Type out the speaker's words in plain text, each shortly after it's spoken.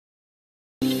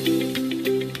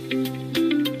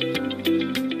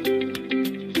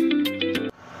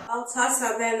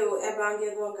Baltasar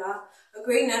Engonga, a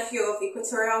great-nephew of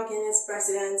Equatorial Guinea's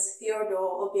President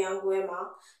Theodore Obiang,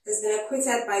 has been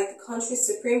acquitted by the country's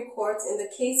Supreme Court in the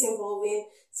case involving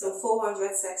some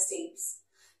 400 sex tapes.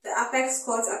 The Apex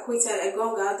Court acquitted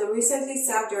Engonga, the recently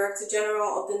served Director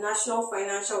General of the National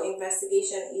Financial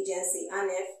Investigation Agency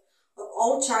 (ANIF), of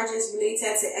all charges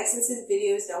related to explicit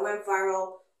videos that went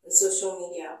viral on social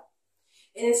media.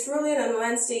 In its ruling on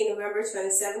Wednesday, November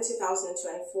 27,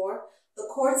 2024, the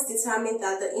court determined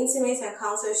that the intimate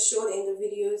encounters showed in the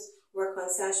videos were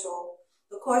consensual.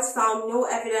 The court found no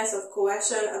evidence of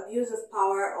coercion, abuse of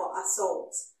power, or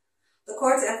assault. The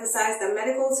court emphasized that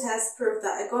medical tests proved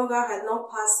that Engonga had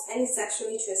not passed any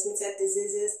sexually transmitted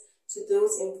diseases to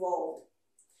those involved.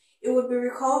 It would be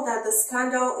recalled that the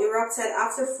scandal erupted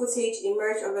after footage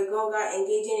emerged of Engonga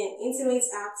engaging in intimate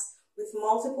acts with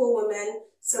multiple women,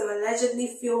 some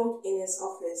allegedly filmed in his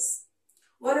office.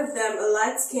 One of them, a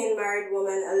light-skinned married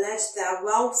woman, alleged that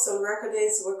while some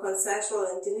recordings were consensual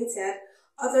and deleted,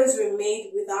 others were made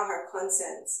without her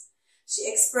consent. She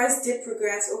expressed deep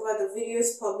regret over the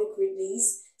video's public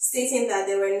release, stating that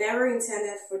they were never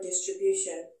intended for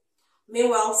distribution.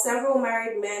 Meanwhile, several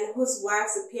married men whose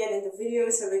wives appeared in the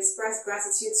videos have expressed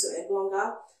gratitude to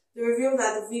Engonga. They revealed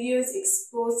that the videos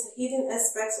exposed hidden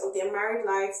aspects of their married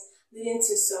lives, leading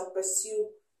to some pursued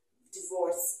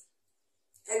divorce.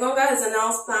 Engonga has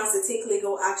announced plans to take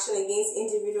legal action against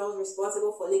individuals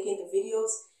responsible for leaking the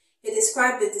videos. He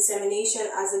described the dissemination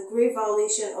as a grave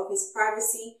violation of his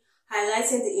privacy,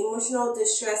 highlighting the emotional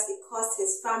distress it caused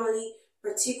his family,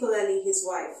 particularly his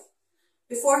wife.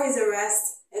 Before his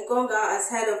arrest, Engonga, as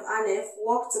head of ANIF,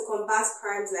 worked to combat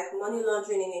crimes like money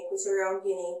laundering in Equatorial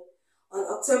Guinea. On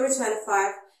October 25,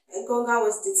 Engonga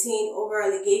was detained over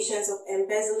allegations of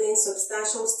embezzling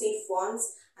substantial state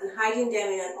funds and hiding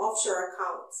them in an offshore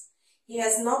account. He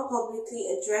has not publicly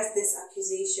addressed these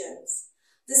accusations.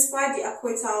 Despite the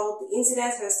acquittal, the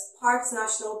incident has sparked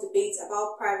national debate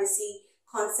about privacy,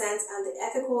 consent, and the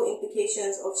ethical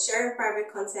implications of sharing private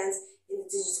content in the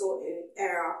digital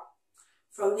era.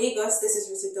 From Lagos, this is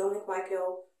Mr. Dominic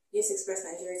Michael, News Express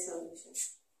Nigeria Television.